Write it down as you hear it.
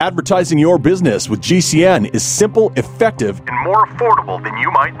Advertising your business with GCN is simple, effective, and more affordable than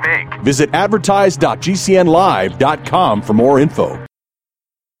you might think. Visit advertise.gcnlive.com for more info.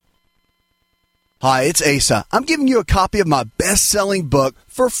 Hi, it's Asa. I'm giving you a copy of my best-selling book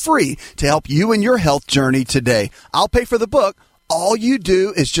for free to help you in your health journey today. I'll pay for the book. All you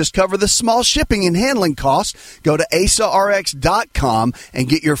do is just cover the small shipping and handling costs. Go to AsaRx.com and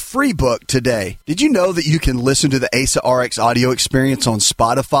get your free book today. Did you know that you can listen to the Asa RX audio experience on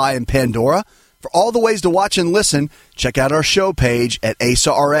Spotify and Pandora? For all the ways to watch and listen, check out our show page at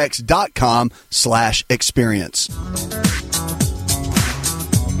AsaRx.com/experience.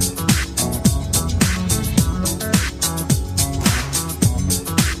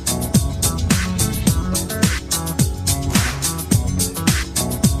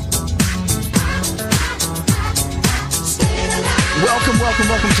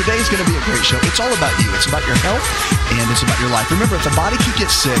 Welcome. Today's going to be a great show. It's all about you. It's about your health, and it's about your life. Remember, if the body can get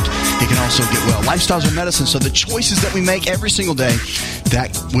sick, it can also get well. Lifestyles are medicine, so the choices that we make every single day,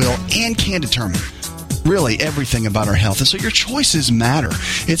 that will and can determine really everything about our health. And so your choices matter.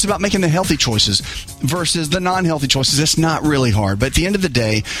 It's about making the healthy choices versus the non-healthy choices. It's not really hard. But at the end of the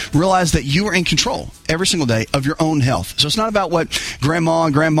day, realize that you are in control every single day of your own health. So it's not about what grandma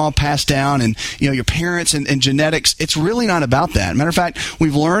and grandma passed down and your parents and genetics. It's really not about that. Matter of fact,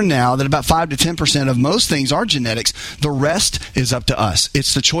 we've learned now that about 5 to 10% of most things are genetics. The rest is up to us.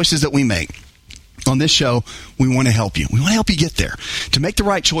 It's the choices that we make. On this show, we want to help you. We want to help you get there. To make the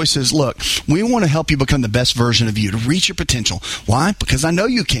right choices, look, we want to help you become the best version of you, to reach your potential. Why? Because I know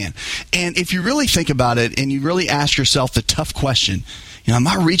you can. And if you really think about it and you really ask yourself the tough question, am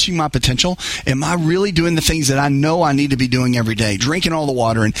I reaching my potential? Am I really doing the things that I know I need to be doing every day? Drinking all the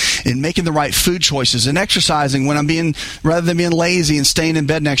water and making the right food choices and exercising when rather than being lazy and staying in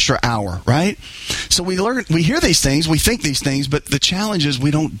bed an extra hour, right? So we hear these things, we think these things, but the challenge is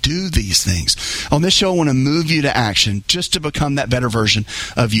we don't do these things. On this show, I want to move you to action just to become that better version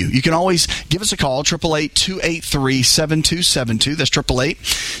of you. You can always give us a call, 888-283-7272. That's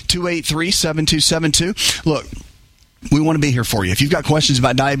 888-283-7272. Look, we want to be here for you. If you've got questions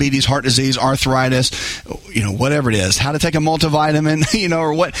about diabetes, heart disease, arthritis, whatever it is, how to take a multivitamin,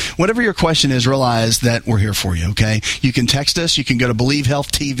 or whatever your question is, realize that we're here for you, okay? You can text us. You can go to Believe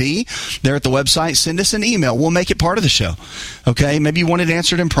Health TV there at the website. Send us an email. We'll make it part of the show, okay? Maybe you want it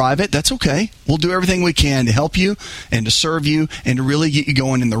answered in private. That's okay. We'll do everything we can to help you and to serve you and to really get you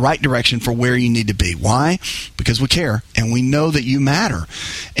going in the right direction for where you need to be. Why? Because we care and we know that you matter.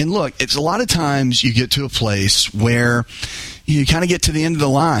 And look, it's a lot of times you get to a place where you kind of get to the end of the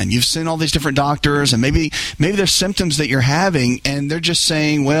line. You've seen all these different doctors, and maybe there's symptoms that you're having, and they're just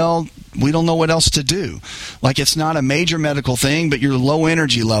saying, well, we don't know what else to do. Like it's not a major medical thing, but you're low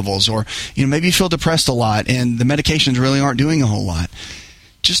energy levels, or maybe you feel depressed a lot, and the medications really aren't doing a whole lot.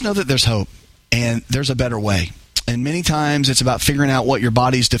 Just know that there's hope, and there's a better way. And many times it's about figuring out what your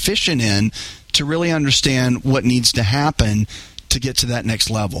body's deficient in to really understand what needs to happen to get to that next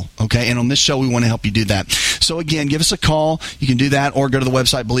level, okay? And on this show, we want to help you do that. So again, give us a call. You can do that, or go to the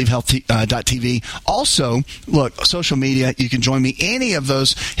website, believehealth.tv. Also, look, social media, you can join me any of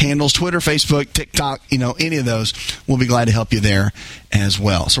those handles, Twitter, Facebook, TikTok, any of those. We'll be glad to help you there as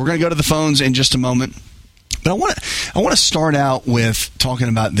well. So we're going to go to the phones in just a moment. But I want to start out with talking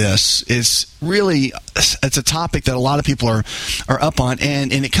about this. It's a topic that a lot of people are up on,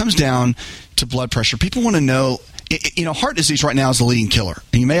 and it comes down to blood pressure. People want to know, heart disease right now is the leading killer.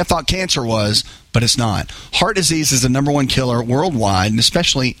 And you may have thought cancer was, but it's not. Heart disease is the number one killer worldwide, and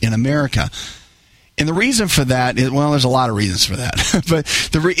especially in America. And the reason for that is, well, there's a lot of reasons for that. But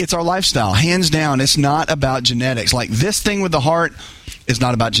it's our lifestyle. Hands down, it's not about genetics. Like this thing with the heart is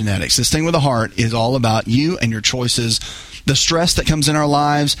not about genetics. This thing with the heart is all about you and your choices, the stress that comes in our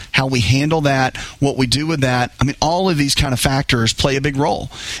lives, how we handle that, what we do with that. I mean, all of these kind of factors play a big role.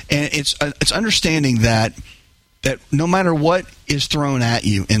 And it's understanding that no matter what is thrown at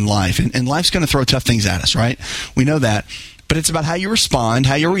you in life, and life's going to throw tough things at us, right? We know that. But it's about how you respond,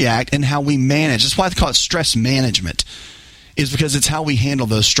 how you react, and how we manage. That's why they call it stress management, is because it's how we handle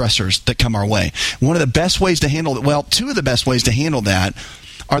those stressors that come our way. One of the best ways to handle it, well, two of the best ways to handle that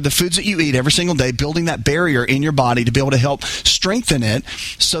are the foods that you eat every single day, building that barrier in your body to be able to help strengthen it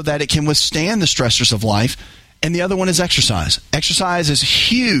so that it can withstand the stressors of life. And the other one is exercise. Exercise is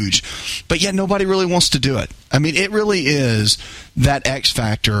huge, but yet nobody really wants to do it. I mean, it really is that X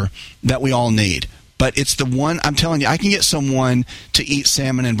factor that we all need. But it's the one, I'm telling you, I can get someone to eat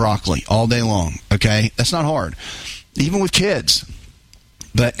salmon and broccoli all day long, okay? That's not hard, even with kids.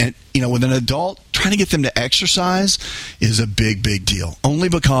 But, with an adult, trying to get them to exercise is a big, big deal, only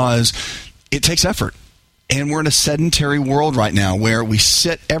because it takes effort. And we're in a sedentary world right now where we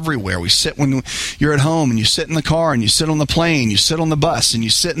sit everywhere. We sit when you're at home, and you sit in the car, and you sit on the plane, you sit on the bus, and you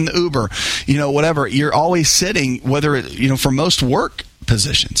sit in the Uber, whatever. You're always sitting, whether, for most work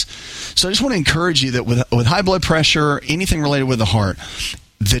positions. So I just want to encourage you that with high blood pressure, anything related with the heart,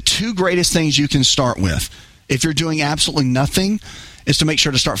 the two greatest things you can start with, if you're doing absolutely nothing, is to make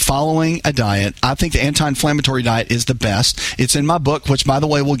sure to start following a diet. I think the anti-inflammatory diet is the best. It's in my book, which, by the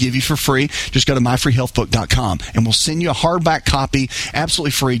way, we'll give you for free. Just go to myfreehealthbook.com, and we'll send you a hardback copy absolutely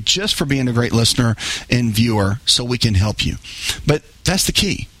free just for being a great listener and viewer so we can help you. But that's the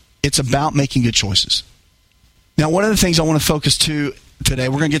key. It's about making good choices. Now, one of the things I want to focus to today,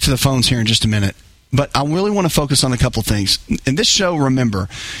 we're going to get to the phones here in just a minute, but I really want to focus on a couple things. In this show, remember,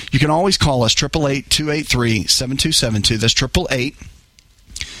 you can always call us, 888-283-7272. That's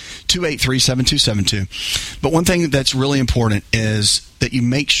 888-283-7272. But one thing that's really important is that you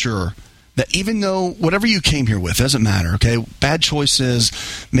make sure that even though whatever you came here with, doesn't matter, okay? Bad choices,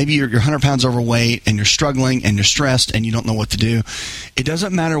 maybe you're 100 pounds overweight and you're struggling and you're stressed and you don't know what to do. It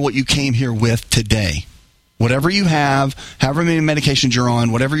doesn't matter what you came here with today. Whatever you have, however many medications you're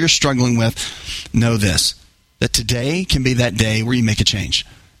on, whatever you're struggling with, know this, that today can be that day where you make a change.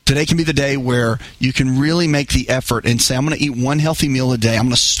 Today can be the day where you can really make the effort and say, I'm going to eat one healthy meal a day. I'm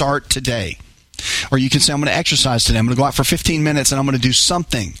going to start today. Or you can say, I'm going to exercise today. I'm going to go out for 15 minutes and I'm going to do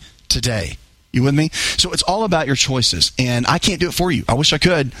something today. You with me? So it's all about your choices. And I can't do it for you. I wish I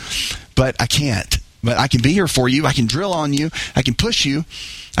could, but I can't. But I can be here for you. I can drill on you. I can push you.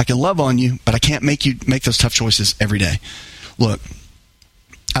 I can love on you, but I can't make you make those tough choices every day. Look,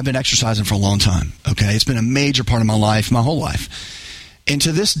 I've been exercising for a long time, okay? It's been a major part of my life, my whole life. And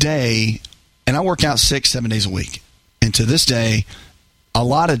to this day, and I work out 6-7 days a week, and to this day, a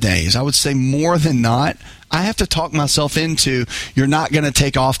lot of days, I would say more than not, I have to talk myself into, you're not going to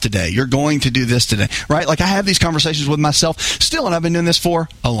take off today. You're going to do this today, right? Like I have these conversations with myself still, and I've been doing this for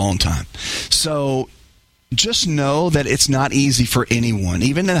a long time. So just know that it's not easy for anyone.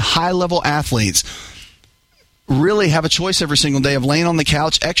 Even the high-level athletes really have a choice every single day of laying on the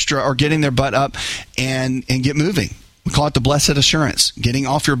couch extra or getting their butt up and get moving. We call it the blessed assurance, getting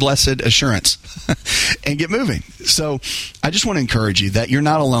off your blessed assurance and get moving. So I just want to encourage you that you're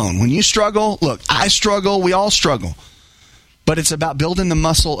not alone. When you struggle, look, I struggle, we all struggle. But it's about building the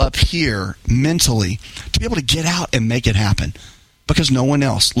muscle up here mentally to be able to get out and make it happen. Because no one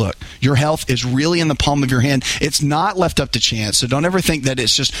else. Look, your health is really in the palm of your hand. It's not left up to chance. So don't ever think that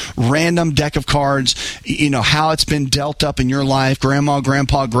it's just random deck of cards, how it's been dealt up in your life, grandma,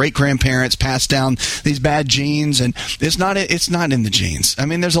 grandpa, great-grandparents passed down these bad genes. And it's not in the genes. I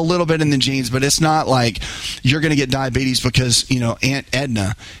mean, there's a little bit in the genes, but it's not like you're going to get diabetes because, Aunt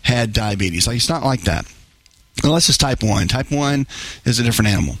Edna had diabetes. Like, it's not like that. Unless it's type 1. Type 1 is a different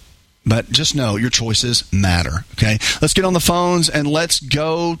animal. But just know your choices matter, okay? Let's get on the phones and let's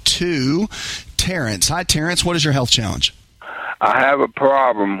go to Terrence. Hi, Terrence. What is your health challenge? I have a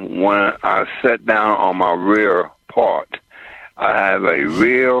problem when I sit down on my rear part. I have a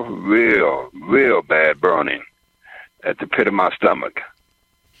real bad burning at the pit of my stomach.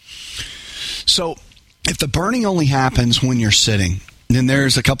 So if the burning only happens when you're sitting, then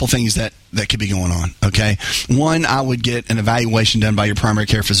there's a couple things that could be going on, okay? One, I would get an evaluation done by your primary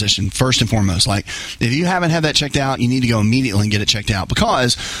care physician, first and foremost. Like, if you haven't had that checked out, you need to go immediately and get it checked out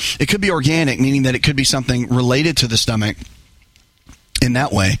because it could be organic, meaning that it could be something related to the stomach in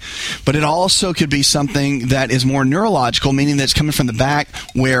that way. But it also could be something that is more neurological, meaning that it's coming from the back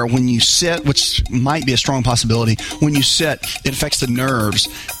where when you sit, which might be a strong possibility, when you sit, it affects the nerves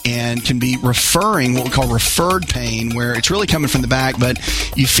and can be referring, what we call referred pain, where it's really coming from the back, but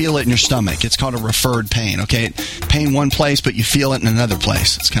you feel it in your stomach. It's called a referred pain, okay? Pain one place, but you feel it in another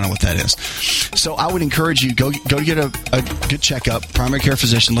place. That's kind of what that is. So I would encourage you, go get a good checkup, primary care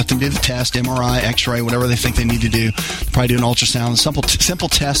physician, let them do the test, MRI, X-ray, whatever they think they need to do. Probably do an ultrasound, simple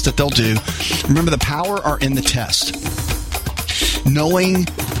test that they'll do. Remember, the power are in the test. Knowing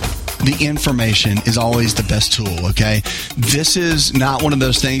the information is always the best tool, okay? This is not one of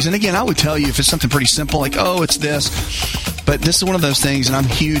those things. And again, I would tell you if it's something pretty simple, like, oh, it's this. But this is one of those things, and I'm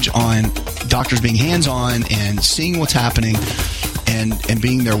huge on doctors being hands-on and seeing what's happening and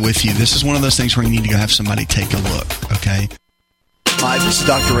being there with you. This is one of those things where you need to go have somebody take a look, okay? Hi, this is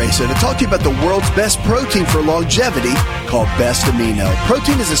Dr. Asa to talk to you about the world's best protein for longevity called Best Amino.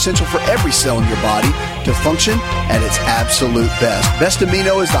 Protein is essential for every cell in your body to function at its absolute best. Best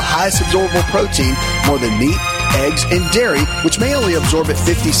Amino is the highest absorbable protein, more than meat, eggs, and dairy, which may only absorb at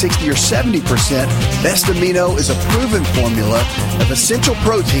 50, 60, or 70%. Best Amino is a proven formula of essential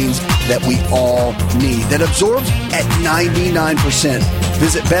proteins that we all need that absorbs at 99%.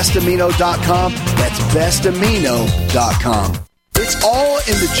 Visit bestamino.com. That's bestamino.com. It's all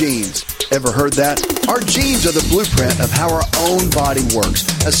in the genes. Ever heard that? Our genes are the blueprint of how our own body works.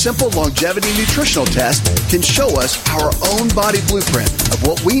 A simple longevity nutritional test can show us our own body blueprint of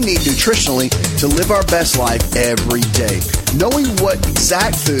what we need nutritionally to live our best life every day. Knowing what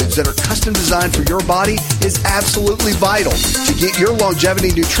exact foods that are custom designed for your body is absolutely vital. To get your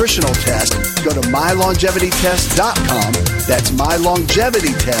longevity nutritional test, go to mylongevitytest.com. That's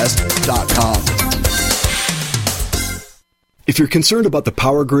mylongevitytest.com. If you're concerned about the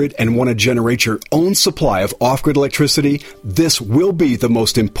power grid and want to generate your own supply of off-grid electricity, this will be the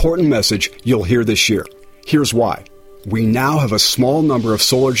most important message you'll hear this year. Here's why. We now have a small number of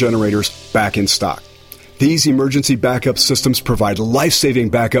solar generators back in stock. These emergency backup systems provide life-saving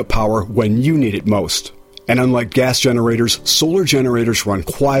backup power when you need it most. And unlike gas generators, solar generators run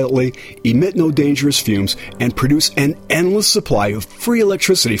quietly, emit no dangerous fumes, and produce an endless supply of free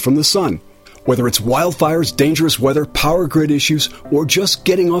electricity from the sun. Whether it's wildfires, dangerous weather, power grid issues, or just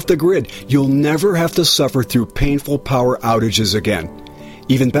getting off the grid, you'll never have to suffer through painful power outages again.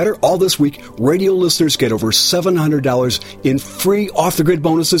 Even better, all this week, radio listeners get over $700 in free off-the-grid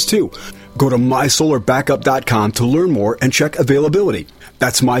bonuses too. Go to mysolarbackup.com to learn more and check availability.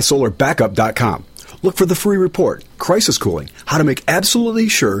 That's mysolarbackup.com. Look for the free report, Crisis Cooling, how to make absolutely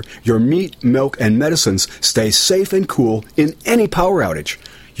sure your meat, milk, and medicines stay safe and cool in any power outage.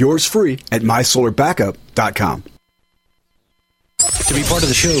 Yours free at mysolarbackup.com. To be part of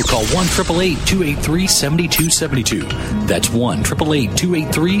the show, call 1-888-283-7272. That's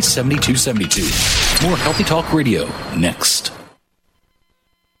 1-888-283-7272. More Healthy Talk Radio next.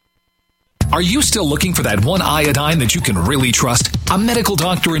 Are you still looking for that one iodine that you can really trust? A medical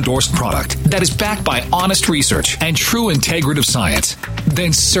doctor-endorsed product that is backed by honest research and true integrative science?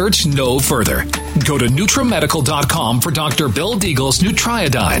 Then search no further. Go to NutriMedical.com for Dr. Bill Deagle's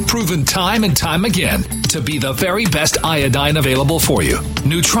Nutriodine, proven time and time again to be the very best iodine available for you.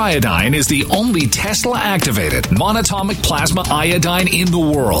 Nutriodine is the only Tesla-activated monatomic plasma iodine in the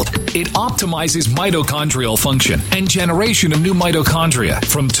world. It optimizes mitochondrial function and generation of new mitochondria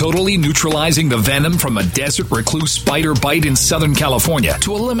from totally neutralizing the venom from a desert recluse spider bite in Southern California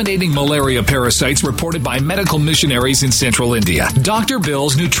to eliminating malaria parasites reported by medical missionaries in central India. Dr.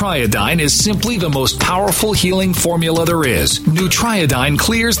 Bill's Nutriodine is simply the most powerful healing formula there is. Nutriodine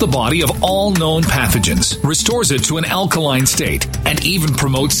clears the body of all known pathogens, restores it to an alkaline state, and even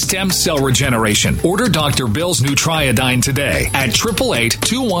promotes stem cell regeneration. Order Dr. Bill's Nutriodine today at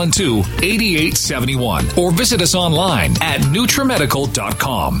 888-212-8871 or visit us online at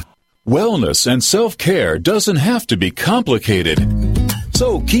NutriMedical.com. Wellness and self-care doesn't have to be complicated.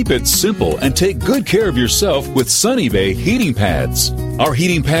 So keep it simple and take good care of yourself with Sunny Bay heating pads. Our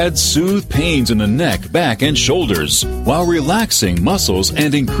heating pads soothe pains in the neck, back, and shoulders while relaxing muscles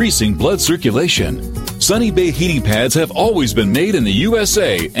and increasing blood circulation. Sunny Bay heating pads have always been made in the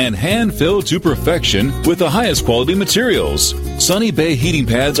USA and hand-filled to perfection with the highest quality materials. Sunny Bay heating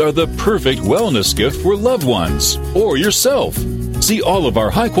pads are the perfect wellness gift for loved ones or yourself. See all of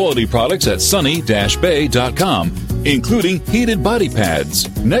our high-quality products at sunny-bay.com, including heated body pads,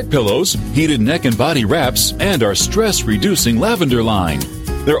 neck pillows, heated neck and body wraps, and our stress-reducing lavender line.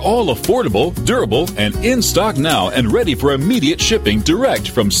 They're all affordable, durable, and in stock now and ready for immediate shipping direct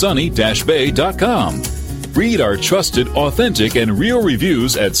from sunny-bay.com. Read our trusted, authentic, and real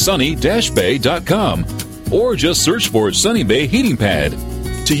reviews at sunny-bay.com or just search for Sunny Bay Heating Pad.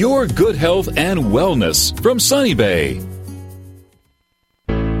 To your good health and wellness from Sunny Bay.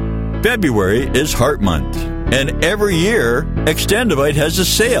 February is Heart Month, and every year, Extendivite has a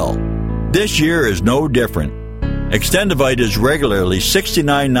sale. This year is no different. Extendivite is regularly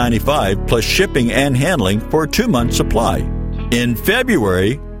 $69.95 plus shipping and handling for a 2-month supply. In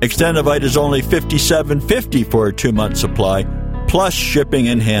February, Extendivite is only $57.50 for a 2-month supply plus shipping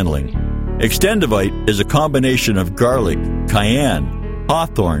and handling. Extendivite is a combination of garlic, cayenne,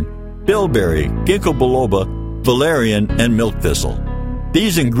 hawthorn, bilberry, ginkgo biloba, valerian, and milk thistle.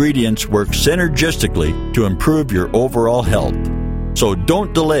 These ingredients work synergistically to improve your overall health. So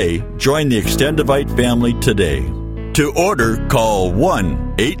don't delay. Join the Extendivite family today. To order, call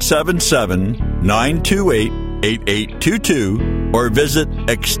 1-877-928-8822 or visit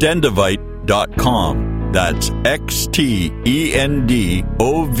extendivite.com. That's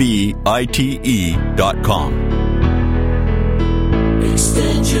XTENDOVITE.com.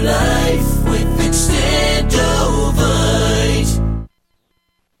 Extend your life with Extendovite.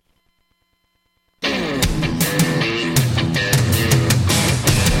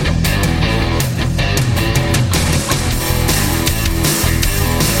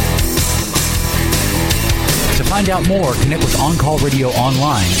 find out more, connect with On Call Radio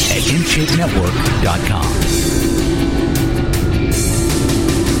online at InShapeNetwork.com.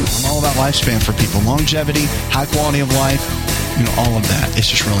 I'm all about lifespan for people. Longevity, high quality of life, all of that. It's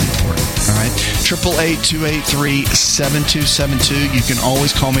just really important. All right? 888-283-7272. You can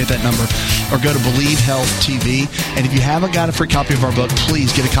always call me at that number or go to Believe Health TV. And if you haven't got a free copy of our book,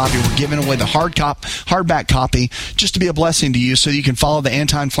 please get a copy. We're giving away the hardback copy just to be a blessing to you so you can follow the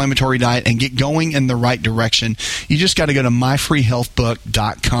anti-inflammatory diet and get going in the right direction. You just got to go to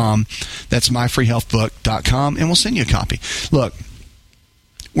myfreehealthbook.com. That's myfreehealthbook.com, and we'll send you a copy. Look,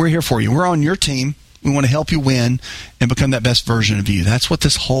 we're here for you. We're on your team. We want to help you win and become that best version of you. That's what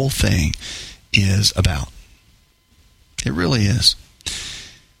this whole thing is about. It really is.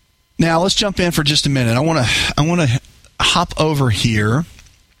 Now, let's jump in for just a minute. I want to hop over here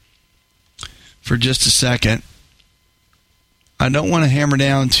for just a second. I don't want to hammer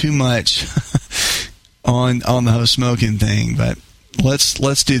down too much on the whole smoking thing, but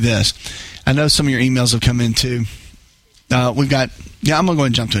let's do this. I know some of your emails have come in too. I'm going to go ahead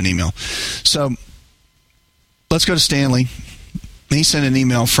and jump to an email. So let's go to Stanley. He sent an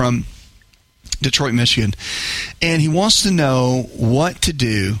email from Detroit, Michigan, and he wants to know what to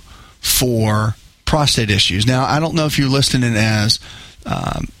do for prostate issues. Now, I don't know if you're listing it as,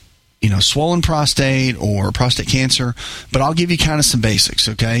 swollen prostate or prostate cancer, but I'll give you kind of some basics,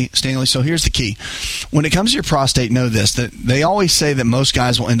 okay, Stanley? So here's the key. When it comes to your prostate, know this, that they always say that most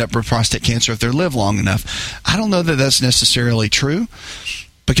guys will end up with prostate cancer if they live long enough. I don't know that that's necessarily true,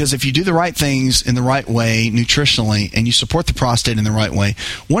 because if you do the right things in the right way nutritionally and you support the prostate in the right way,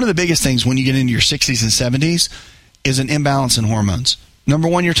 one of the biggest things when you get into your 60s and 70s is an imbalance in hormones. Number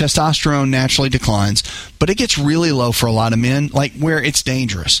one, your testosterone naturally declines, but it gets really low for a lot of men, like where it's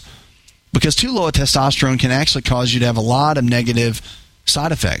dangerous. Because too low a testosterone can actually cause you to have a lot of negative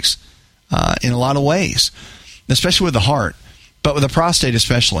side effects in a lot of ways, especially with the heart, but with the prostate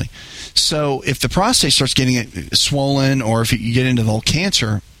especially. So if the prostate starts getting swollen, or if you get into the whole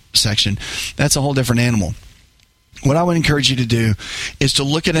cancer section, that's a whole different animal. What I would encourage you to do is to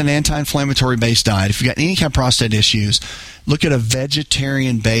look at an anti-inflammatory based diet. If you've got any kind of prostate issues, look at a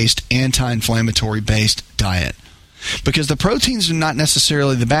vegetarian-based, anti-inflammatory based diet. Because the proteins are not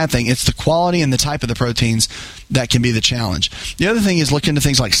necessarily the bad thing. It's the quality and the type of the proteins that can be the challenge. The other thing is look into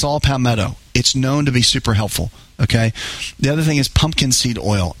things like saw palmetto. It's known to be super helpful. Okay. The other thing is pumpkin seed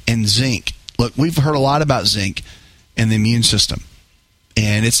oil and zinc. Look, we've heard a lot about zinc in the immune system,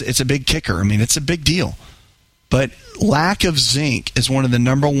 and it's a big kicker. I mean, it's a big deal. But lack of zinc is one of the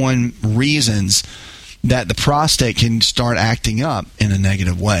number one reasons that the prostate can start acting up in a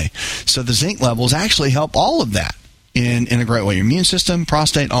negative way. So the zinc levels actually help all of that in a great way. Your immune system,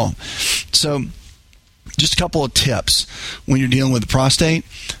 prostate, all. So just a couple of tips when you're dealing with the prostate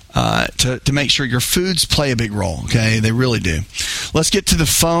to make sure your foods play a big role, okay? They really do. Let's get to the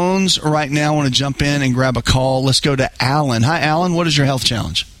phones right now. I want to jump in and grab a call. Let's go to Alan. Hi, Alan. What is your health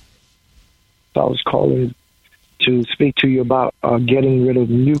challenge? I was calling to speak to you about getting rid of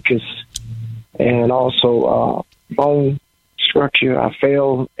mucus and also bone structure. I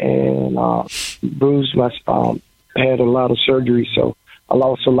fell and bruised my had a lot of surgery, so I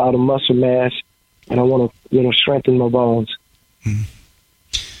lost a lot of muscle mass, and I want to strengthen my bones.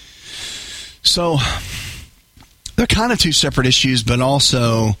 So they're kind of two separate issues, but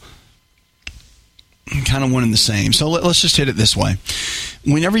also kind of one and the same. So let's just hit it this way.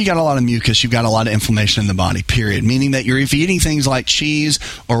 Whenever you got a lot of mucus, you've got a lot of inflammation in the body, period. Meaning that if you're eating things like cheese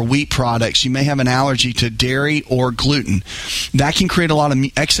or wheat products, you may have an allergy to dairy or gluten. That can create a lot of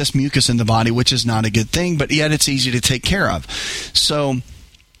excess mucus in the body, which is not a good thing, but yet it's easy to take care of. So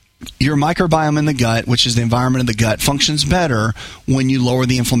your microbiome in the gut, which is the environment of the gut, functions better when you lower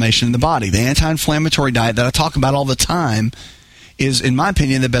the inflammation in the body. The anti-inflammatory diet that I talk about all the time is, in my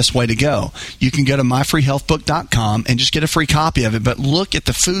opinion, the best way to go. You can go to myfreehealthbook.com and just get a free copy of it, but look at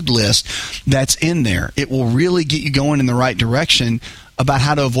the food list that's in there. It will really get you going in the right direction about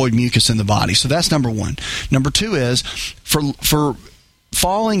how to avoid mucus in the body. So that's number one. Number two is for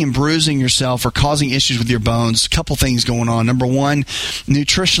falling and bruising yourself or causing issues with your bones, a couple things going on. Number one,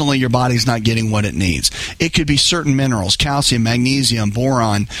 nutritionally, your body's not getting what it needs. It could be certain minerals, calcium, magnesium,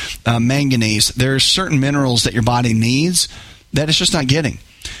 boron, manganese. There's certain minerals that your body needs that it's just not getting.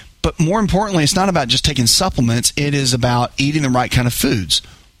 But more importantly, it's not about just taking supplements. It is about eating the right kind of foods,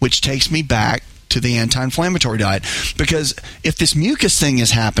 which takes me back to the anti-inflammatory diet. Because if this mucus thing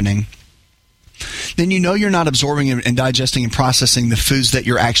is happening, then you know you're not absorbing and digesting and processing the foods that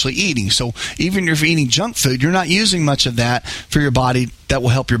you're actually eating. So even if you're eating junk food, you're not using much of that for your body that will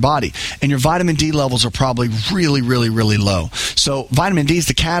help your body. And your vitamin D levels are probably really, really, really low. So vitamin D is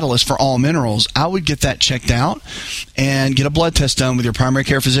the catalyst for all minerals. I would get that checked out and get a blood test done with your primary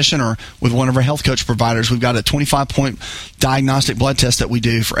care physician or with one of our health coach providers. We've got a 25-point diagnostic blood test that we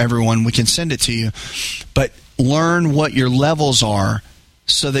do for everyone. We can send it to you. But learn what your levels are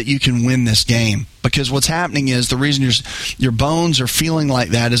so that you can win this game. Because what's happening is the reason your bones are feeling like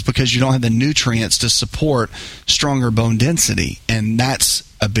that is because you don't have the nutrients to support stronger bone density, and that's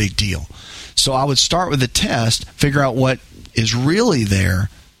a big deal. So I would start with a test, figure out what is really there,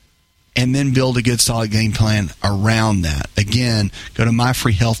 and then build a good solid game plan around that. Again, go to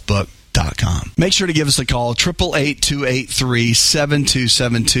myfreehealthbook.com. Make sure to give us a call,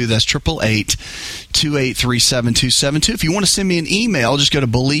 888-283-7272. That's 888-283-7272. If you want to send me an email, just go to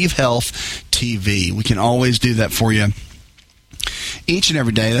Believe Health TV. We can always do that for you each and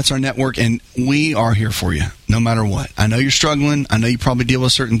every day. That's our network, and we are here for you no matter what. I know you're struggling. I know you probably deal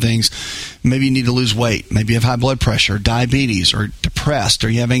with certain things. Maybe you need to lose weight. Maybe you have high blood pressure, or diabetes, or depressed, or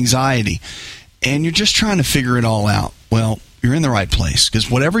you have anxiety, and you're just trying to figure it all out. Well, you're in the right place,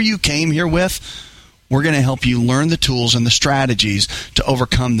 because whatever you came here with, we're going to help you learn the tools and the strategies to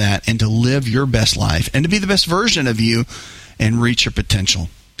overcome that and to live your best life and to be the best version of you and reach your potential,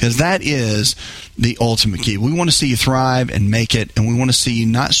 because that is the ultimate key. We want to see you thrive and make it, and we want to see you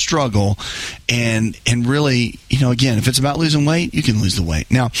not struggle and really, again, if it's about losing weight, you can lose the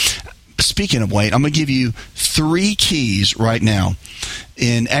weight. Now, speaking of weight, I'm going to give you 3 keys right now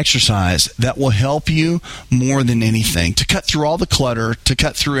in exercise that will help you more than anything to cut through all the clutter, to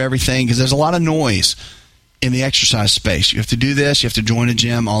cut through everything, because there's a lot of noise in the exercise space. You have to do this, you have to join a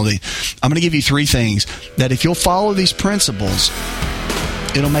gym, I'm going to give you 3 things that if you'll follow these principles,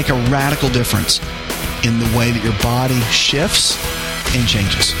 it'll make a radical difference in the way that your body shifts and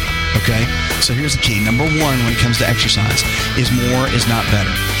changes. Okay? So here's the key. Number 1 when it comes to exercise is more is not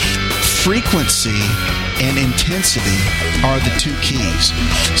better. Frequency and intensity are the 2 keys.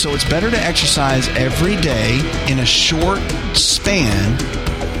 So it's better to exercise every day in a short span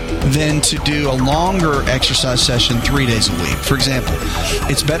than to do a longer exercise session 3 days a week. For example,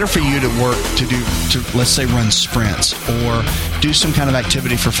 it's better for you to let's say run sprints or do some kind of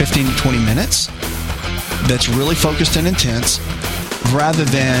activity for 15 to 20 minutes that's really focused and intense,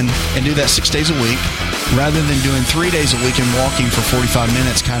 and do that 6 days a week, rather than doing 3 days a week and walking for 45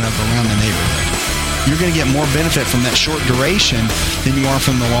 minutes kind of around the neighborhood. You're going to get more benefit from that short duration than you are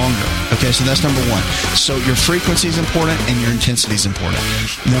from the longer. Okay, so that's number 1. So your frequency is important and your intensity is important.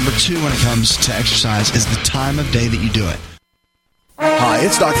 Number 2 when it comes to exercise is the time of day that you do it. Hi,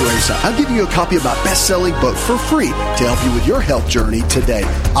 it's Dr. Asa. I'm giving you a copy of my best-selling book for free to help you with your health journey today.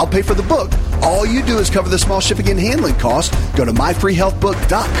 I'll pay for the book. All you do is cover the small shipping and handling costs. Go to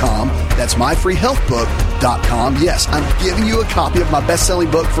myfreehealthbook.com. That's myfreehealthbook.com. Yes, I'm giving you a copy of my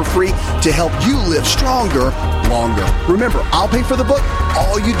best-selling book for free to help you live stronger, longer. Remember, I'll pay for the book.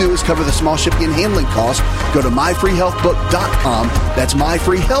 All you do is cover the small shipping and handling costs. Go to myfreehealthbook.com. That's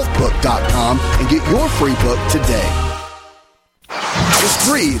myfreehealthbook.com and get your free book today. Just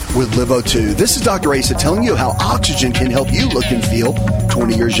breathe with LiveO2. This is Dr. Asa telling you how oxygen can help you look and feel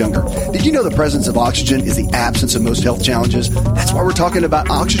 20 years younger. Did you know the presence of oxygen is the absence of most health challenges? That's why we're talking about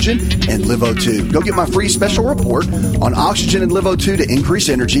oxygen and LiveO2. Go get my free special report on oxygen and LiveO2 to increase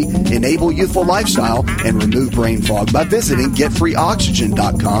energy, enable youthful lifestyle, and remove brain fog by visiting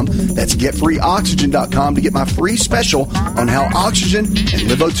getfreeoxygen.com. That's getfreeoxygen.com to get my free special on how oxygen and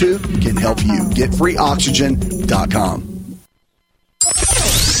LiveO2 can help you. Getfreeoxygen.com.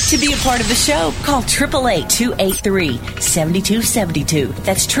 To be a part of the show, call 888-283-7272.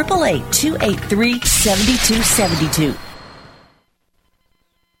 That's 888-283-7272.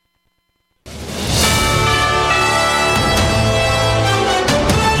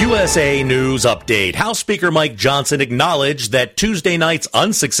 USA News Update. House Speaker Mike Johnson acknowledged that Tuesday night's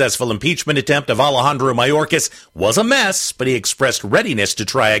unsuccessful impeachment attempt of Alejandro Mayorkas was a mess, but he expressed readiness to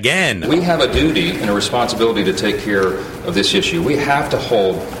try again. We have a duty and a responsibility to take care of this issue. We have to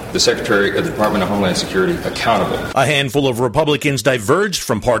hold the Secretary of the Department of Homeland Security accountable. A handful of Republicans diverged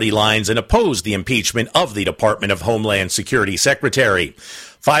from party lines and opposed the impeachment of the Department of Homeland Security Secretary.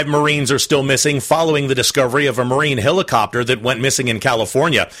 5 Marines are still missing following the discovery of a Marine helicopter that went missing in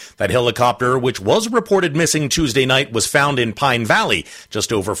California. That helicopter, which was reported missing Tuesday night, was found in Pine Valley,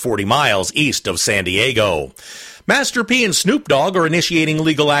 just over 40 miles east of San Diego. Master P and Snoop Dogg are initiating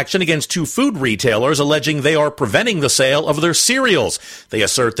legal action against 2 food retailers alleging they are preventing the sale of their cereals. They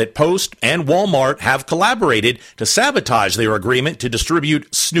assert that Post and Walmart have collaborated to sabotage their agreement to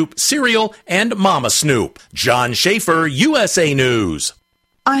distribute Snoop cereal and Mama Snoop. John Schaefer, USA News.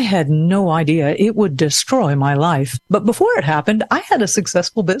 I had no idea it would destroy my life. But before it happened, I had a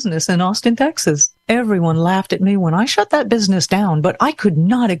successful business in Austin, Texas. Everyone laughed at me when I shut that business down, but I could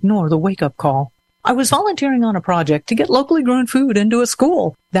not ignore the wake-up call. I was volunteering on a project to get locally grown food into a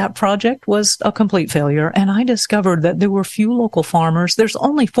school. That project was a complete failure, and I discovered that there were few local farmers. There's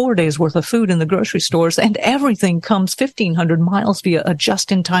only 4 days worth of food in the grocery stores, and everything comes 1,500 miles via a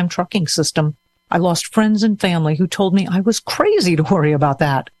just-in-time trucking system. I lost friends and family who told me I was crazy to worry about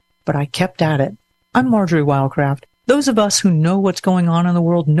that, but I kept at it. I'm Marjorie Wildcraft. Those of us who know what's going on in the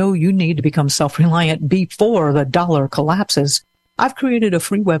world know you need to become self-reliant before the dollar collapses. I've created a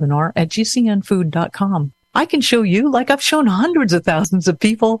free webinar at gcnfood.com. I can show you, like I've shown hundreds of thousands of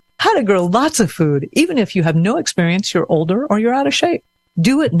people, how to grow lots of food, even if you have no experience, you're older, or you're out of shape.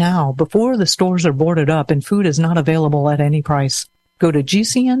 Do it now before the stores are boarded up and food is not available at any price. Go to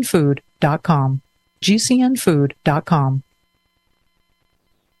gcnfood.com. gcnfood.com.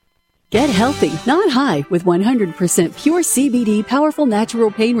 Get healthy, not high, with 100% pure CBD powerful natural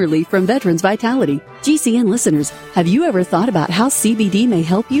pain relief from Veterans Vitality. GCN listeners, have you ever thought about how CBD may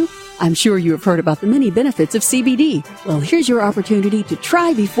help you? I'm sure you have heard about the many benefits of CBD. Well, here's your opportunity to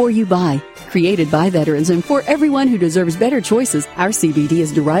try before you buy. Created by veterans and for everyone who deserves better choices, our CBD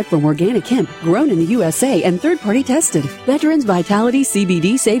is derived from organic hemp, grown in the USA and third-party tested. Veterans Vitality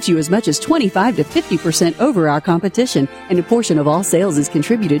CBD saves you as much as 25 to 50% over our competition, and a portion of all sales is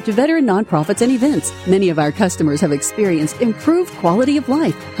contributed to veteran nonprofits and events. Many of our customers have experienced improved quality of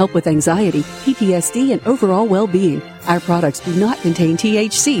life, help with anxiety, PTSD, and overall well-being. Our products do not contain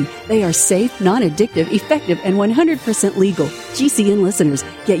THC. They are safe, non-addictive, effective, and 100% legal. GCN listeners,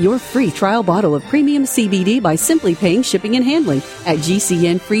 get your free trial bottle of premium CBD by simply paying shipping and handling at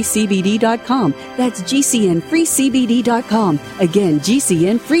GCNFreeCBD.com. That's GCNFreeCBD.com. Again,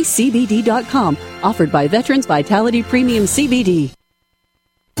 GCNFreeCBD.com. Offered by Veterans Vitality Premium CBD.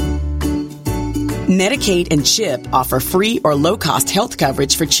 Medicaid and CHIP offer free or low-cost health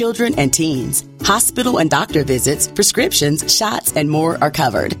coverage for children and teens. Hospital and doctor visits, prescriptions, shots, and more are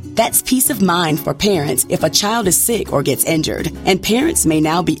covered. That's peace of mind for parents if a child is sick or gets injured. And parents may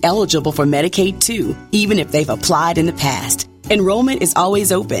now be eligible for Medicaid too, even if they've applied in the past. Enrollment is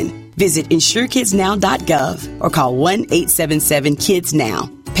always open. Visit InsureKidsNow.gov or call 1-877-KIDS-NOW.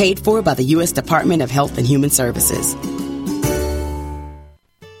 Paid for by the U.S. Department of Health and Human Services.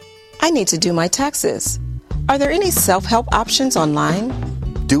 I need to do my taxes. Are there any self-help options online?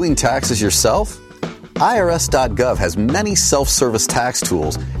 Doing taxes yourself? IRS.gov has many self-service tax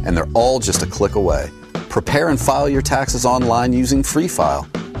tools, and they're all just a click away. Prepare and file your taxes online using Free File.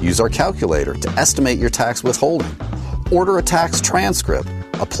 Use our calculator to estimate your tax withholding. Order a tax transcript.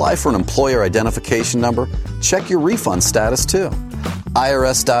 Apply for an employer identification number. Check your refund status too.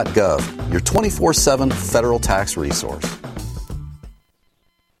 IRS.gov, your 24/7 federal tax resource.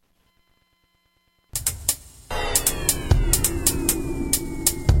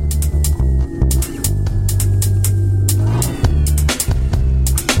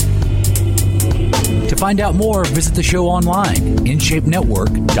 Find out more, visit the show online,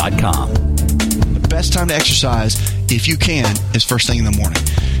 InShapeNetwork.com. The best time to exercise, if you can, is first thing in the morning.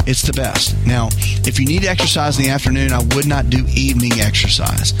 It's the best. Now, if you need to exercise in the afternoon, I would not do evening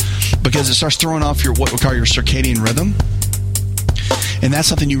exercise because it starts throwing off your what we call your circadian rhythm. And that's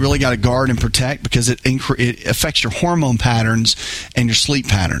something you really got to guard and protect because it affects your hormone patterns and your sleep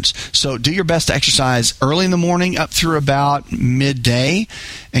patterns. So do your best to exercise early in the morning up through about midday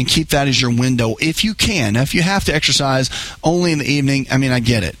and keep that as your window if you can. Now, if you have to exercise only in the evening, I mean, I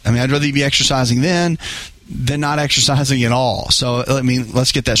get it. I mean, I'd rather you be exercising then than not exercising at all. So, I mean,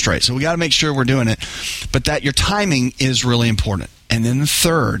 let's get that straight. So we got to make sure we're doing it. But that your timing is really important. And then the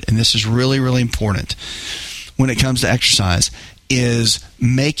third, and this is really, really important when it comes to exercise, is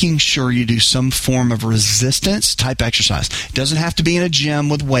making sure you do some form of resistance type exercise. It doesn't have to be in a gym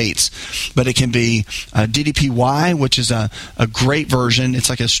with weights, but it can be DDPY, which is a great version. It's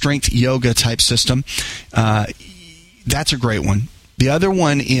like a strength yoga type system. That's a great one. The other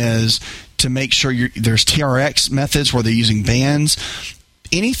one is to make sure there's TRX methods where they're using bands.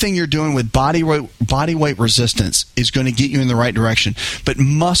 Anything you're doing with body weight resistance is going to get you in the right direction. But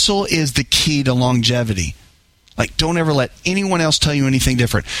muscle is the key to longevity. Like, don't ever let anyone else tell you anything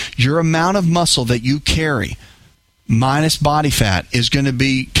different. Your amount of muscle that you carry minus body fat is going to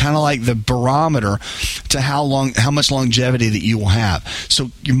be kind of like the barometer to how much longevity that you will have. So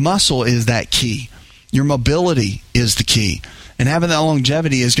your muscle is that key. Your mobility is the key. And having that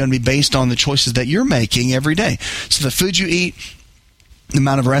longevity is going to be based on the choices that you're making every day. So the food you eat, the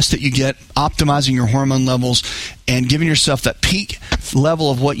amount of rest that you get, optimizing your hormone levels, and giving yourself that peak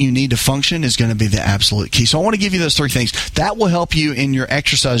level of what you need to function is going to be the absolute key. So I want to give you those 3 things. That will help you in your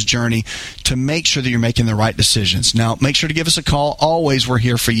exercise journey to make sure that you're making the right decisions. Now, make sure to give us a call. Always, we're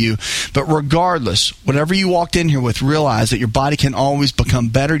here for you. But regardless, whatever you walked in here with, realize that your body can always become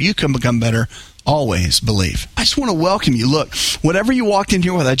better. You can become better. Always believe. I just want to welcome you. Look, whatever you walked in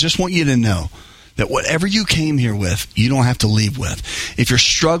here with, I just want you to know that whatever you came here with, you don't have to leave with. If you're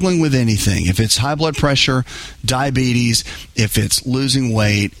struggling with anything, if it's high blood pressure, diabetes, if it's losing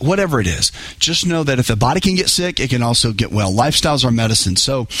weight, whatever it is, just know that if the body can get sick, it can also get well. Lifestyles are medicine.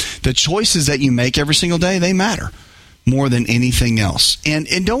 So the choices that you make every single day, they matter more than anything else. And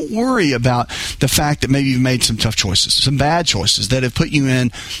don't worry about the fact that maybe you've made some tough choices, some bad choices that have put you in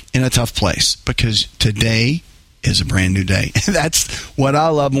a tough place, because today is a brand new day. That's what I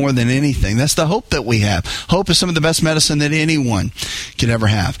love more than anything. That's the hope that we have. Hope is some of the best medicine that anyone could ever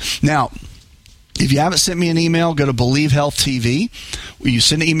have. Now, if you haven't sent me an email, go to Believe Health TV. You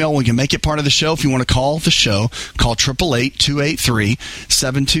send an email, we can make it part of the show. If you want to call the show, call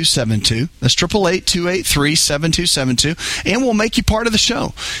 888-283-7272. That's 888-283-7272. And we'll make you part of the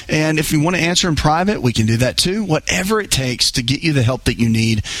show. And if you want to answer in private, we can do that too. Whatever it takes to get you the help that you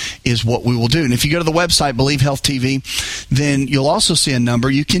need is what we will do. And if you go to the website, Believe Health TV, then you'll also see a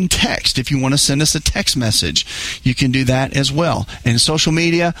number you can text. If you want to send us a text message, you can do that as well. And social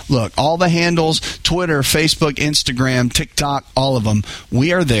media, look, all the handles, Twitter, Facebook, Instagram, TikTok, all of them.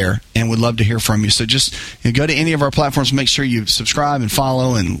 We are there and would love to hear from you. So just go to any of our platforms, make sure you subscribe and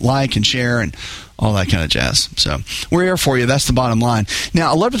follow and like and share and all that kind of jazz. So we're here for you. That's the bottom line.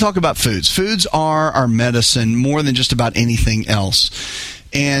 Now, I love to talk about foods. Foods are our medicine more than just about anything else.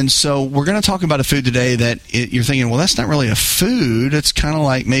 And so we're going to talk about a food today that you're thinking, well, that's not really a food. It's kind of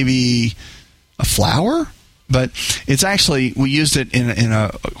like maybe a flower. But it's actually, we used it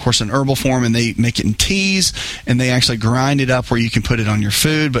of course, an herbal form, and they make it in teas, and they actually grind it up where you can put it on your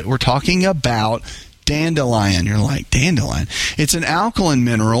food. But we're talking about dandelion. You're like, dandelion? It's an alkaline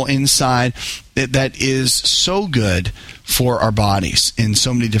mineral inside that is so good for our bodies in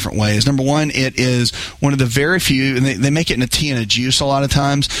so many different ways. Number one, it is one of the very few, and they make it in a tea and a juice a lot of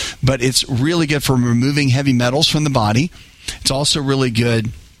times, but it's really good for removing heavy metals from the body. It's also really good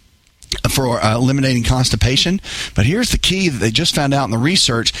for eliminating constipation. But here's the key that they just found out in the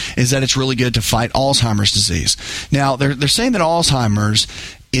research is that it's really good to fight Alzheimer's disease. Now, they're saying that Alzheimer's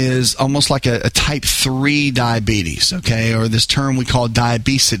is almost like a type 3 diabetes, okay, or this term we call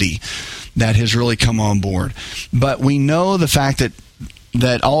diabesity that has really come on board. But we know the fact that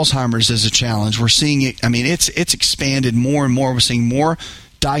Alzheimer's is a challenge. We're seeing it, I mean, it's expanded more and more. We're seeing more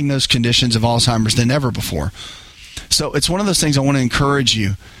diagnosed conditions of Alzheimer's than ever before. So it's one of those things I want to encourage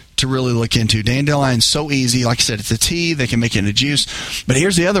you to really look into. Dandelion's so easy. Like I said, it's a tea. They can make it in a juice. But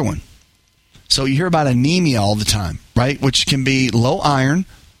here's the other one. So you hear about anemia all the time, right? Which can be low iron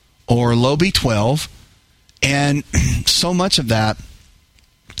or low B12. And so much of that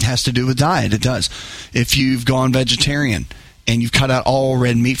has to do with diet. It does. If you've gone vegetarian and you've cut out all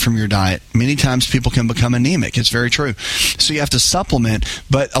red meat from your diet, many times people can become anemic. It's very true. So you have to supplement.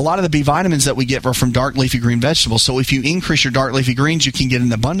 But a lot of the B vitamins that we get are from dark leafy green vegetables. So if you increase your dark leafy greens, you can get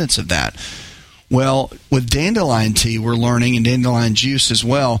an abundance of that. Well, with dandelion tea, we're learning, and dandelion juice as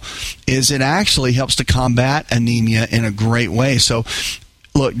well, is it actually helps to combat anemia in a great way. So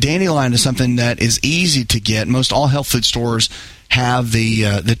look, dandelion is something that is easy to get. Most all health food stores have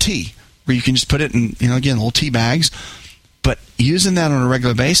the tea, where you can just put it in, again, little tea bags. But using that on a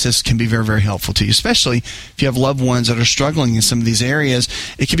regular basis can be very, very helpful to you, especially if you have loved ones that are struggling in some of these areas.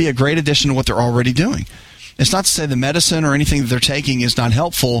 It can be a great addition to what they're already doing. It's not to say the medicine or anything that they're taking is not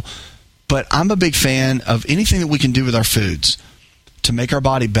helpful, but I'm a big fan of anything that we can do with our foods to make our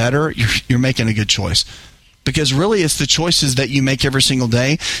body better. You're making a good choice. Because really, it's the choices that you make every single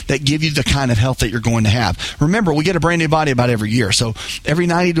day that give you the kind of health that you're going to have. Remember, we get a brand new body about every year. So every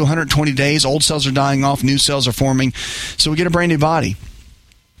 90 to 120 days, old cells are dying off, new cells are forming. So we get a brand new body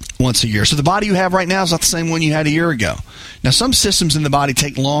once a year. So the body you have right now is not the same one you had a year ago. Now, some systems in the body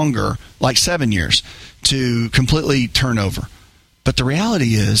take longer, like 7 years, to completely turn over. But the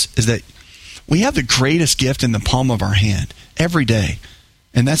reality is that we have the greatest gift in the palm of our hand every day.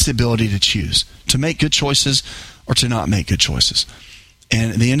 And that's the ability to choose, to make good choices or to not make good choices.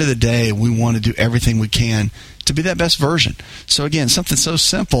 And at the end of the day, we want to do everything we can to be that best version. So again, something so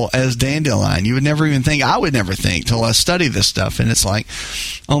simple as dandelion, you would never even think, I would never think till I study this stuff, and it's like,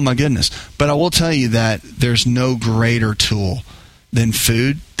 oh my goodness. But I will tell you that there's no greater tool than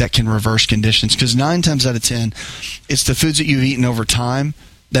food that can reverse conditions, because 9 times out of 10, it's the foods that you've eaten over time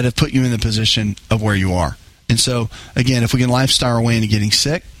that have put you in the position of where you are. And so, again, if we can lifestyle our way into getting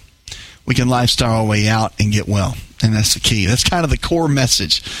sick, we can lifestyle our way out and get well. And that's the key. That's kind of the core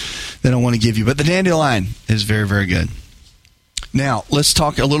message that I want to give you. But the dandelion is very, very good. Now, let's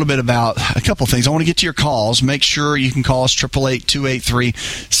talk a little bit about a couple things. I want to get to your calls. Make sure you can call us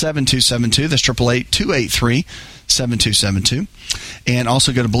 888-283-7272. That's 888-283-7272. And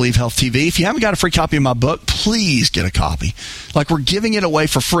also go to Believe Health TV. If you haven't got a free copy of my book, please get a copy. Like, we're giving it away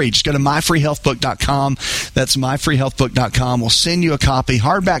for free. Just go to myfreehealthbook.com. That's myfreehealthbook.com. We'll send you a copy,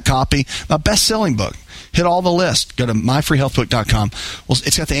 hardback copy, my best-selling book. Hit all the list. Go to myfreehealthbook.com. Well,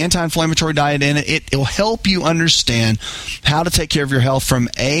 it's got the anti-inflammatory diet in it. It will help you understand how to take care of your health from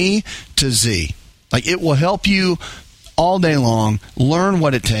A to Z. Like, it will help you all day long learn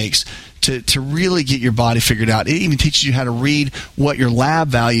what it takes to really get your body figured out. It even teaches you how to read what your lab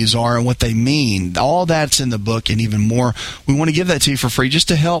values are and what they mean. All that's in the book and even more. We want to give that to you for free just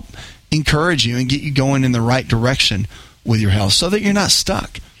to help encourage you and get you going in the right direction with your health so that you're not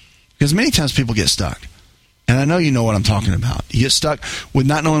stuck. Because many times people get stuck. And I know you know what I'm talking about. You get stuck with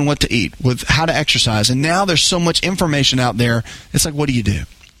not knowing what to eat, with how to exercise. And now there's so much information out there. It's like, what do you do?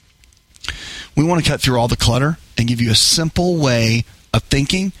 We want to cut through all the clutter and give you a simple way of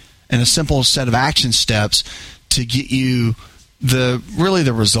thinking and a simple set of action steps to get you the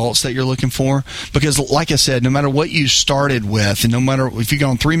results that you're looking for. Because like I said, no matter what you started with, and no matter if you go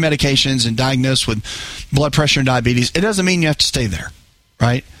on 3 medications and diagnosed with blood pressure and diabetes, it doesn't mean you have to stay there,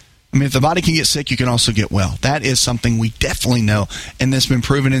 right? I mean, if the body can get sick, you can also get well. That is something we definitely know, and that's been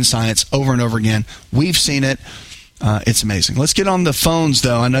proven in science over and over again. We've seen it. It's amazing. Let's get on the phones,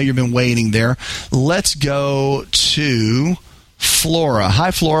 though. I know you've been waiting there. Let's go to Flora.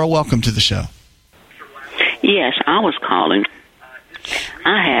 Hi, Flora. Welcome to the show. Yes, I was calling.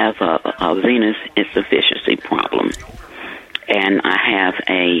 I have a venous insufficiency problem, and I have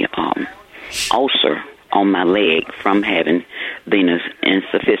a ulcer on my leg from having venous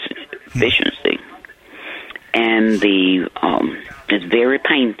insufficiency, and it's very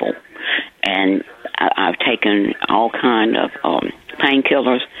painful. And I've taken all kind of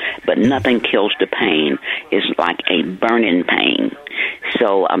painkillers, but nothing kills the pain. It's like a burning pain.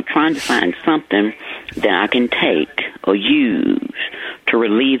 So I'm trying to find something that I can take or use to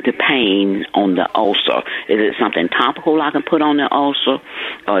relieve the pain on the ulcer. Is it something topical I can put on the ulcer,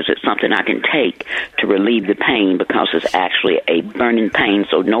 or is it something I can take to relieve the pain, because it's actually a burning pain,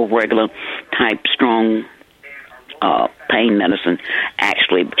 so no regular type strong pain medicine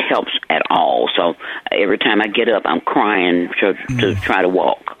actually helps at all. So every time I get up, I'm crying to try to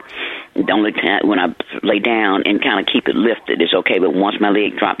walk. When I lay down and kind of keep it lifted, it's okay. But once my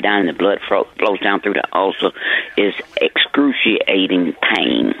leg drops down and the blood flows down through the ulcer, it's excruciating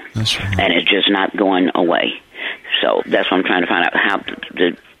pain. That's right. And it's just not going away. So that's what I'm trying to find out, how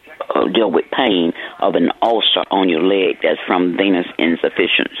to deal with pain of an ulcer on your leg that's from venous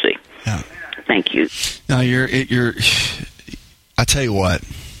insufficiency. Yeah. Thank you. Now, I tell you what,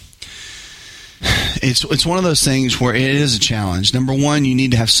 it's one of those things where it is a challenge. Number one, you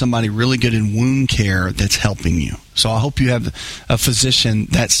need to have somebody really good in wound care that's helping you. So I hope you have a physician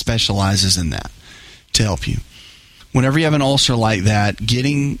that specializes in that to help you. Whenever you have an ulcer like that,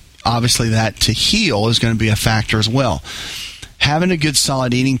 getting obviously that to heal is going to be a factor as well. Having a good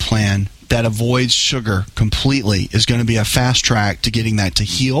solid eating plan that avoids sugar completely is going to be a fast track to getting that to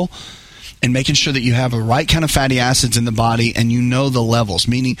heal, and making sure that you have the right kind of fatty acids in the body and you know the levels,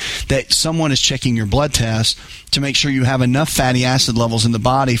 meaning that someone is checking your blood test to make sure you have enough fatty acid levels in the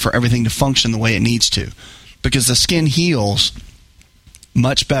body for everything to function the way it needs to. Because the skin heals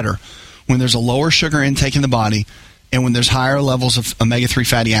much better when there's a lower sugar intake in the body and when there's higher levels of omega-3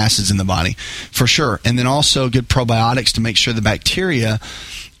 fatty acids in the body, for sure. And then also good probiotics to make sure the bacteria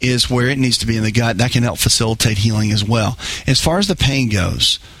is where it needs to be in the gut. That can help facilitate healing as well. As far as the pain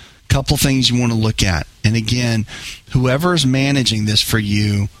goes, couple things you want to look at. And again, whoever is managing this for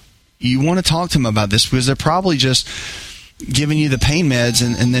you, you want to talk to them about this, because they're probably just giving you the pain meds,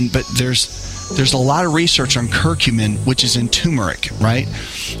 and then but there's a lot of research on curcumin, which is in turmeric, right?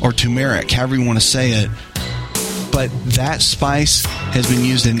 Or turmeric, however you want to say it. But that spice has been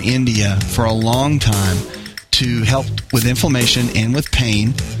used in India for a long time to help with inflammation and with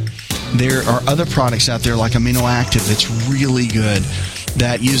pain. There are other products out there like Amino Active that's really good,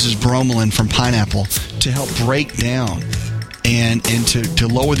 that uses bromelain from pineapple to help break down and to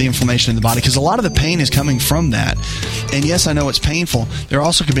lower the inflammation in the body, because a lot of the pain is coming from that. And yes, I know it's painful. There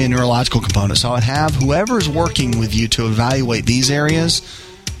also could be a neurological component. So I'd have whoever is working with you to evaluate these areas,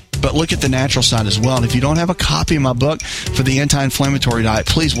 but look at the natural side as well. And if you don't have a copy of my book for the anti-inflammatory diet,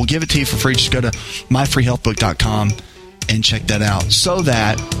 please, we'll give it to you for free. Just go to myfreehealthbook.com and check that out so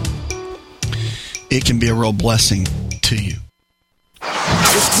that it can be a real blessing to you.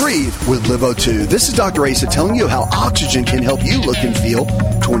 Just breathe with LiveO2. This is Dr. Asa telling you how oxygen can help you look and feel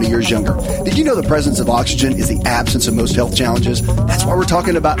 20 years younger. Did you know the presence of oxygen is the absence of most health challenges? That's why we're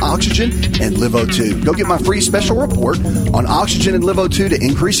talking about oxygen and LiveO2. Go get my free special report on oxygen and LiveO2 to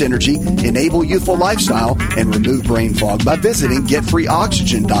increase energy, enable youthful lifestyle, and remove brain fog by visiting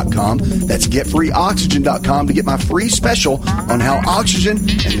getfreeoxygen.com. That's getfreeoxygen.com to get my free special on how oxygen and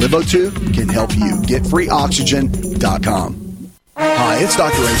LiveO2 can help you. Getfreeoxygen.com. Hi, it's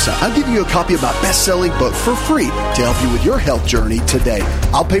Dr. Asa. I'm giving you a copy of my best-selling book for free to help you with your health journey today.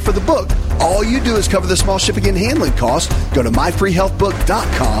 I'll pay for the book. All you do is cover the small shipping and handling costs. Go to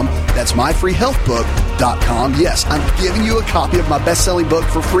myfreehealthbook.com. That's myfreehealthbook.com. Yes, I'm giving you a copy of my best-selling book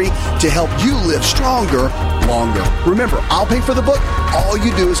for free to help you live stronger, longer. Remember, I'll pay for the book. All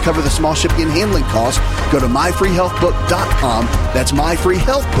you do is cover the small shipping and handling costs. Go to myfreehealthbook.com. That's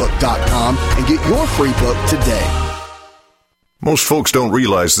myfreehealthbook.com and get your free book today. Most folks don't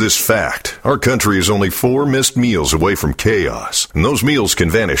realize this fact. Our country is only 4 missed meals away from chaos, and those meals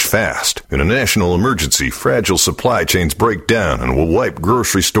can vanish fast. In a national emergency, fragile supply chains break down and will wipe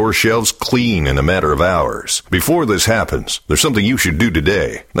grocery store shelves clean in a matter of hours. Before this happens, there's something you should do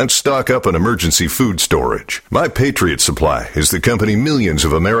today. That's stock up on emergency food storage. My Patriot Supply is the company millions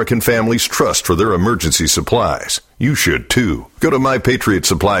of American families trust for their emergency supplies. You should too. Go to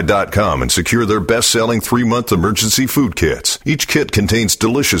mypatriotsupply.com and secure their best-selling 3-month emergency food kits. Each kit contains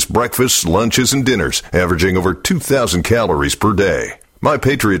delicious breakfasts, lunches, and dinners, averaging over 2,000 calories per day. My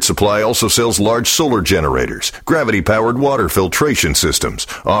Patriot Supply also sells large solar generators, gravity-powered water filtration systems,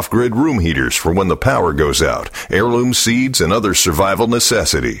 off-grid room heaters for when the power goes out, heirloom seeds, and other survival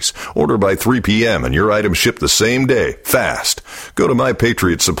necessities. Order by 3 p.m. and your items ship the same day, fast. Go to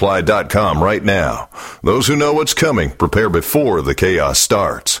mypatriotsupply.com right now. Those who know what's coming, prepare before the chaos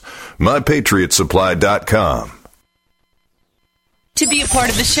starts. mypatriotsupply.com. To be a part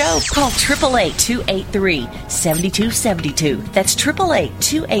of the show, call 888-283-7272. That's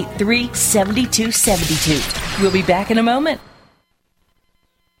 888-283-7272. We'll be back in a moment.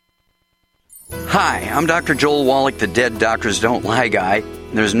 Hi, I'm Dr. Joel Wallach, the Dead Doctors Don't Lie guy.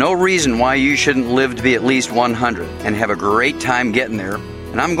 There's no reason why you shouldn't live to be at least 100 and have a great time getting there.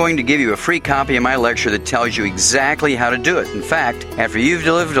 And I'm going to give you a free copy of my lecture that tells you exactly how to do it. In fact, after you've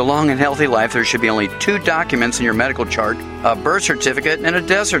lived a long and healthy life, there should be only 2 documents in your medical chart, a birth certificate and a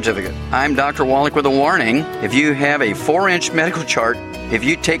death certificate. I'm Dr. Wallach with a warning. If you have a 4-inch medical chart, if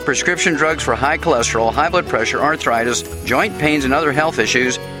you take prescription drugs for high cholesterol, high blood pressure, arthritis, joint pains, and other health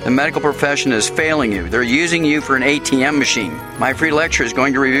issues, the medical profession is failing you. They're using you for an ATM machine. My free lecture is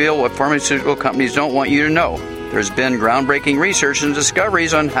going to reveal what pharmaceutical companies don't want you to know. There's been groundbreaking research and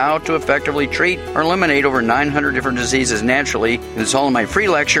discoveries on how to effectively treat or eliminate over 900 different diseases naturally, and it's all in my free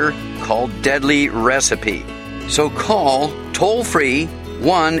lecture called Deadly Recipe. So call toll-free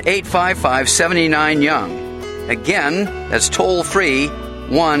 1-855-79-YOUNG. Again, that's toll-free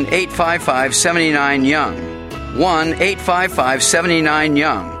 1-855-79-YOUNG.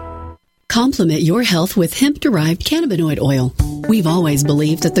 1-855-79-YOUNG. Complement your health with hemp-derived cannabinoid oil. We've always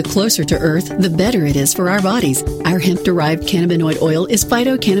believed that the closer to Earth, the better it is for our bodies. Our hemp-derived cannabinoid oil is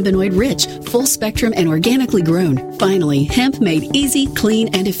phytocannabinoid-rich, full-spectrum, and organically grown. Finally, hemp made easy,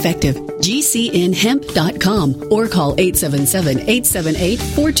 clean, and effective. GCNhemp.com or call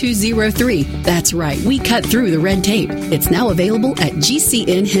 877-878-4203. That's right, we cut through the red tape. It's now available at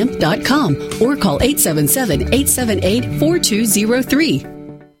GCNhemp.com or call 877-878-4203.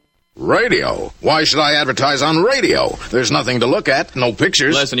 Radio? Why should I advertise on radio? There's nothing to look at, no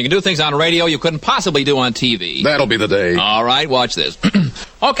pictures. Listen, you can do things on radio you couldn't possibly do on TV. That'll be the day. All right, watch this.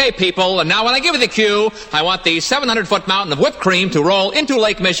 Okay, people, and now when I give you the cue, I want the 700-foot mountain of whipped cream to roll into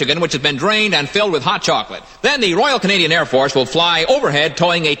Lake Michigan, which has been drained and filled with hot chocolate. Then the Royal Canadian Air Force will fly overhead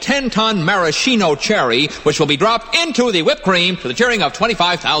towing a 10-ton maraschino cherry, which will be dropped into the whipped cream to the cheering of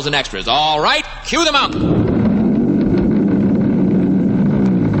 25,000 extras. All right, cue the mountain.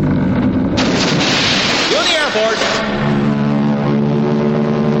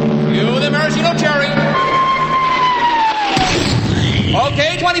 You the maraschino cherry.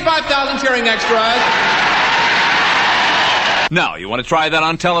 Okay, 25,000 cheering extras. Now, you want to try that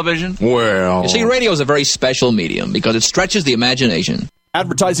on television? Well... You see, radio is a very special medium because it stretches the imagination.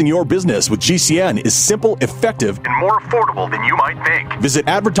 Advertising your business with GCN is simple, effective, and more affordable than you might think. Visit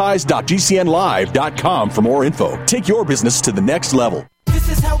advertise.gcnlive.com for more info. Take your business to the next level. This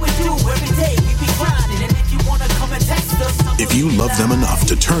is how we do every day. We be grinding, and if you wanna come and text us, if you love them enough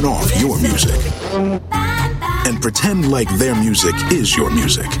to turn off your music and pretend like their music is your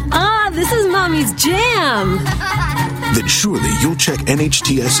music, this is Mommy's jam. Then surely you'll check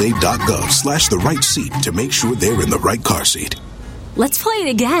nhtsa.gov/the right seat to make sure they're in the right car seat. Let's play it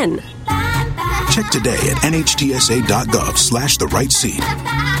again. Check today at nhtsa.gov/the right seat.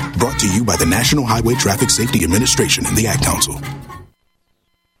 Brought to you by the National Highway Traffic Safety Administration and the Ad Council.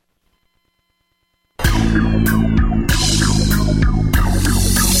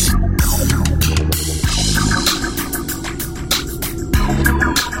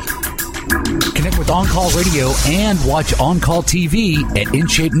 Connect with On-Call Radio and watch On-Call TV at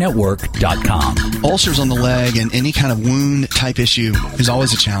InShapeNetwork.com. Ulcers on the leg and any kind of wound type issue is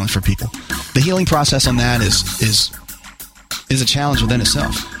always a challenge for people. The healing process on that is a challenge within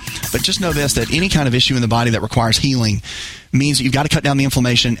itself. But just know this, that any kind of issue in the body that requires healing means that you've got to cut down the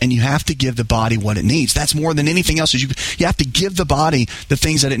inflammation and you have to give the body what it needs. That's more than anything else. You have to give the body the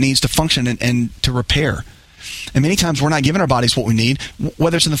things that it needs to function and to repair. And many times we're not giving our bodies what we need,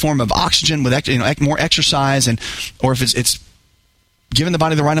 whether it's in the form of oxygen with more exercise, or if it's giving the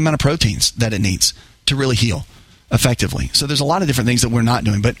body the right amount of proteins that it needs to really heal effectively. So there's a lot of different things that we're not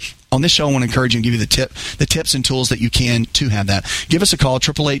doing. But on this show, I want to encourage you and give you the tips and tools that you can to have that. Give us a call,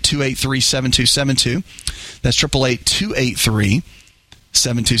 888-283-7272. That's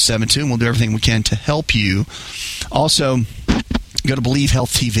 888-283-7272, and we'll do everything we can to help you. Also, go to Believe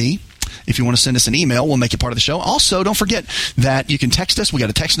Health TV. If you want to send us an email, we'll make it part of the show. Also, don't forget that you can text us. We got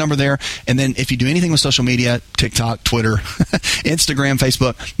a text number there. And then if you do anything with social media, TikTok, Twitter, Instagram,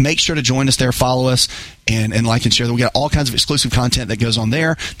 Facebook, make sure to join us there, follow us, and like and share. We got all kinds of exclusive content that goes on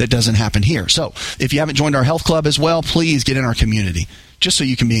there that doesn't happen here. So if you haven't joined our health club as well, please get in our community just so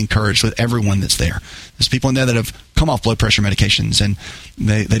you can be encouraged with everyone that's there. There's people in there that have come off blood pressure medications and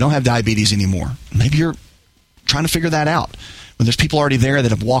they don't have diabetes anymore. Maybe you're trying to figure that out. When there's people already there that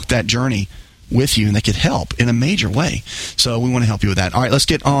have walked that journey with you and they could help in a major way. So we want to help you with that. All right, let's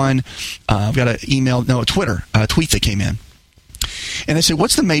get on. I've got a Twitter tweet that came in. And they said,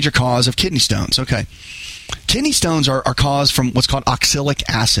 what's the major cause of kidney stones? Okay. Kidney stones are caused from what's called oxalic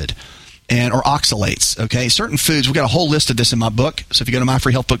acid or oxalates. Okay. Certain foods, we've got a whole list of this in my book. So if you go to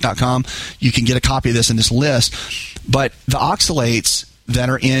myfreehealthbook.com, you can get a copy of this in this list. But the oxalates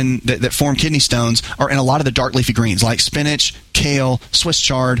that form kidney stones are in a lot of the dark leafy greens like spinach, kale, Swiss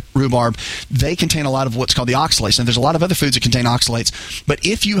chard, rhubarb. They contain a lot of what's called the oxalates. And there's a lot of other foods that contain oxalates. But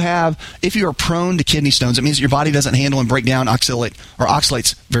if you are prone to kidney stones, it means that your body doesn't handle and break down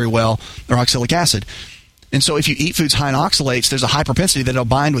oxalates very well, or oxalic acid. And so if you eat foods high in oxalates, there's a high propensity that it'll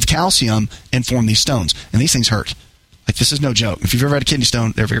bind with calcium and form these stones. And these things hurt. Like, this is no joke. If you've ever had a kidney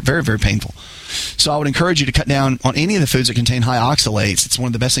stone, they're very, very, very painful. So I would encourage you to cut down on any of the foods that contain high oxalates. It's one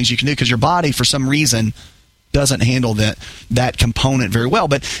of the best things you can do because your body, for some reason, doesn't handle that component very well.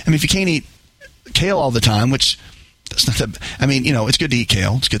 But, I mean, if you can't eat kale all the time, which that's not it's good to eat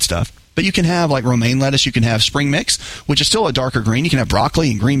kale. It's good stuff. But you can have, like, romaine lettuce. You can have spring mix, which is still a darker green. You can have broccoli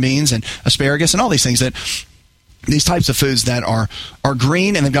and green beans and asparagus and all these things these types of foods that are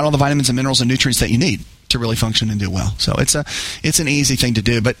green and they've got all the vitamins and minerals and nutrients that you need to really function and do well. So it's an easy thing to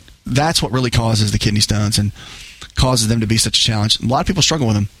do, but that's what really causes the kidney stones and causes them to be such a challenge. A lot of people struggle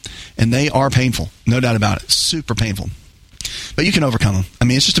with them, and they are painful, no doubt about it. Super painful, but you can overcome them. I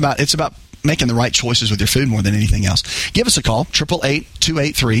mean, it's about making the right choices with your food more than anything else. Give us a call,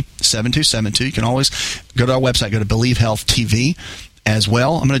 888-283-7272. You can always go to our website, go to Believe Health TV as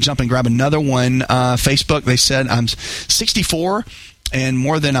well. I'm going to jump and grab another one. Facebook, they said I'm 64 and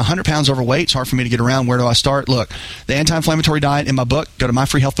more than 100 pounds overweight. It's hard for me to get around. Where do I start? Look, the anti-inflammatory diet in my book, go to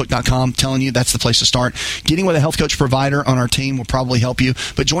myfreehealthbook.com. Telling you that's the place to start. Getting with a health coach provider on our team will probably help you.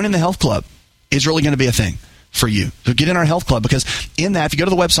 But joining the health club is really going to be a thing for you. So get in our health club, because in that, if you go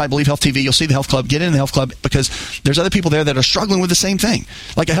to the website, Believe Health TV, you'll see the health club. Get in the health club because there's other people there that are struggling with the same thing.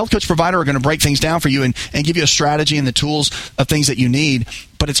 Like a health coach provider are going to break things down for you and give you a strategy and the tools of things that you need.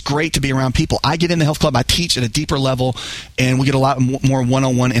 But it's great to be around people. I get in the health club. I teach at a deeper level, and we get a lot more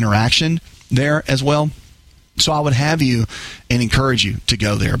one-on-one interaction there as well. So I would have you and encourage you to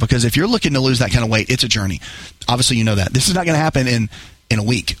go there, because if you're looking to lose that kind of weight, it's a journey. Obviously, you know that. This is not going to happen in a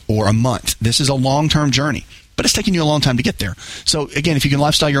week or a month. This is a long-term journey. but it's taking you a long time to get there. So again, if you can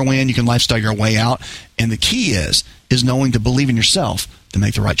lifestyle your way in, you can lifestyle your way out. And the key is knowing to believe in yourself to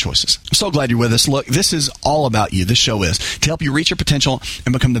make the right choices. I'm so glad you're with us. Look, this is all about you. This show is to help you reach your potential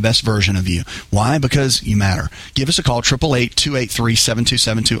and become the best version of you. Why? Because you matter. Give us a call,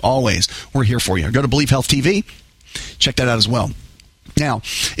 888-283-7272. Always, we're here for you. Go to Believe Health TV. Check that out as well. Now,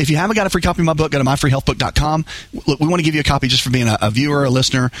 if you haven't got a free copy of my book, go to myfreehealthbook.com. Look, we want to give you a copy just for being a viewer, a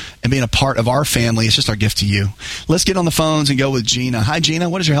listener, and being a part of our family. It's just our gift to you. Let's get on the phones and go with Gina. Hi, Gina.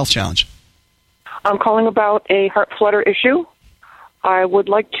 What is your health challenge? I'm calling about a heart flutter issue. I would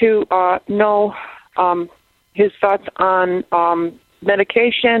like to know his thoughts on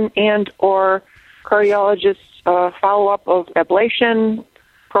medication and or cardiologist's follow-up of ablation,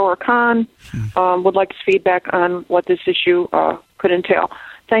 pro or con. Would like his feedback on what this issue could entail.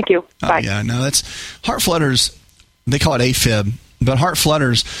 Thank you. Bye. Yeah, no, that's heart flutters. They call it AFib, but heart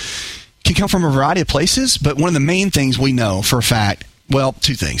flutters can come from a variety of places. But one of the main things we know for a fact, well,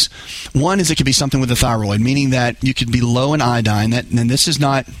 two things. One is it could be something with the thyroid, meaning that you could be low in iodine. And this is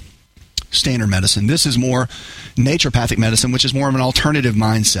not standard medicine. This is more naturopathic medicine, which is more of an alternative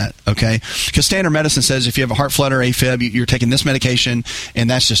mindset, okay? Because standard medicine says if you have a heart flutter, AFib, you're taking this medication, and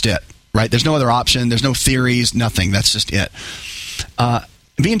that's just it, right? There's no other option. There's no theories, nothing. That's just it.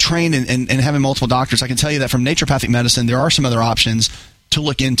 Being trained and having multiple doctors, I can tell you that from naturopathic medicine, there are some other options to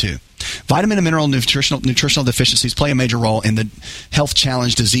look into. Vitamin and mineral nutritional deficiencies play a major role in the health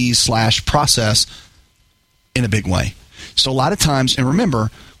challenge disease / process in a big way. So a lot of times, and remember,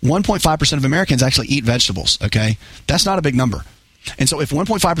 1.5% of Americans actually eat vegetables, okay? That's not a big number. And so if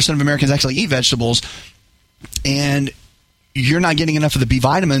 1.5% of Americans actually eat vegetables and you're not getting enough of the B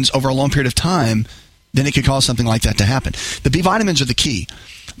vitamins over a long period of time, then it could cause something like that to happen. The B vitamins are the key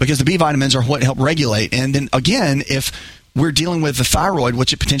because the B vitamins are what help regulate. And then again, if we're dealing with the thyroid,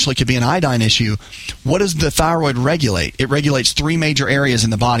 which it potentially could be an iodine issue, what does the thyroid regulate? It regulates three major areas in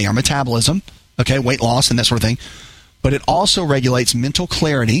the body: our metabolism, okay, weight loss and that sort of thing. But it also regulates mental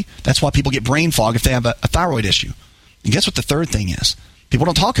clarity. That's why people get brain fog if they have a thyroid issue. And guess what the third thing is? People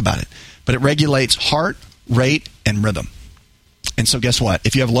don't talk about it, but it regulates heart rate and rhythm. And so guess what?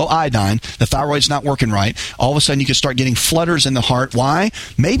 If you have low iodine, the thyroid's not working right, all of a sudden you can start getting flutters in the heart. Why?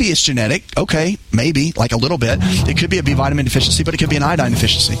 Maybe it's genetic. Okay, maybe, like a little bit. It could be a B vitamin deficiency, but it could be an iodine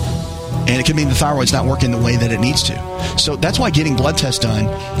deficiency. And it could mean the thyroid's not working the way that it needs to. So that's why getting blood tests done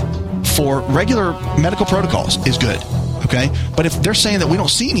for regular medical protocols is good, okay? But if they're saying that we don't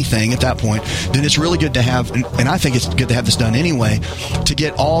see anything at that point, then it's really good to have, and I think it's good to have this done anyway, to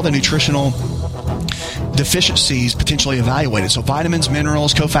get all the nutritional deficiencies potentially evaluated. So vitamins,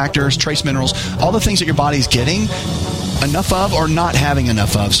 minerals, cofactors, trace minerals, all the things that your body's getting enough of or not having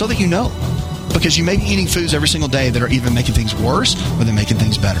enough of, so that you know. Because you may be eating foods every single day that are either making things worse or they're making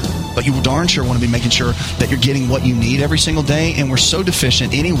things better. But you darn sure want to be making sure that you're getting what you need every single day, and we're so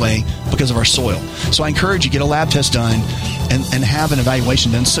deficient anyway because of our soil. So I encourage you, get a lab test done and have an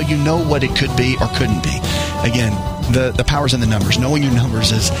evaluation done so you know what it could be or couldn't be. Again, the power's in the numbers. Knowing your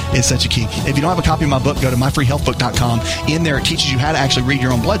numbers is such a key. If you don't have a copy of my book, go to myfreehealthbook.com. In there, it teaches you how to actually read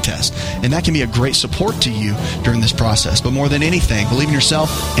your own blood test. And that can be a great support to you during this process. But more than anything, believe in yourself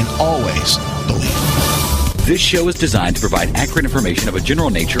and always believe. This show is designed to provide accurate information of a general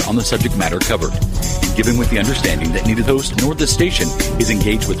nature on the subject matter covered, and given with the understanding that neither the host nor the station is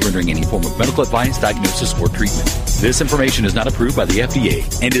engaged with rendering any form of medical advice, diagnosis, or treatment. This information is not approved by the FDA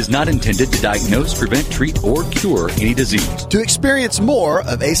and is not intended to diagnose, prevent, treat, or cure any disease. To experience more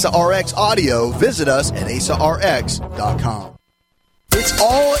of ASA RX audio, visit us at asarx.com. It's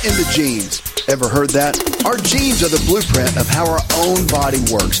all in the genes. Ever heard that? Our genes are the blueprint of how our own body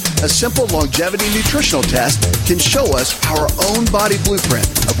works. A simple longevity nutritional test can show us our own body blueprint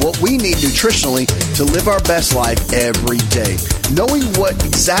of what we need nutritionally to live our best life every day. Knowing what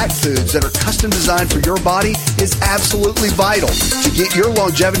exact foods that are custom designed for your body is absolutely vital. To get your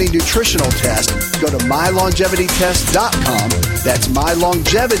longevity nutritional test, go to mylongevitytest.com. That's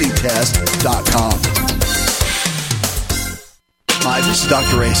mylongevitytest.com. Hi, this is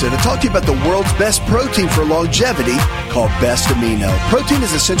Dr. Asa to talk to you about the world's best protein for longevity called Best Amino. Protein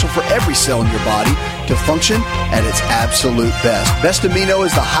is essential for every cell in your body to function at its absolute best. Best Amino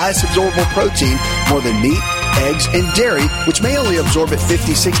is the highest absorbable protein, more than meat, eggs, and dairy, which may only absorb at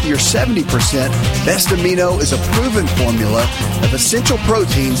 50, 60, or 70%. Best Amino is a proven formula of essential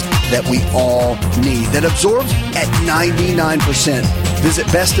proteins that we all need that absorbs at 99%. Visit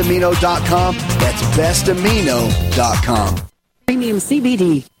bestamino.com. That's bestamino.com. Premium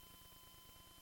CBD.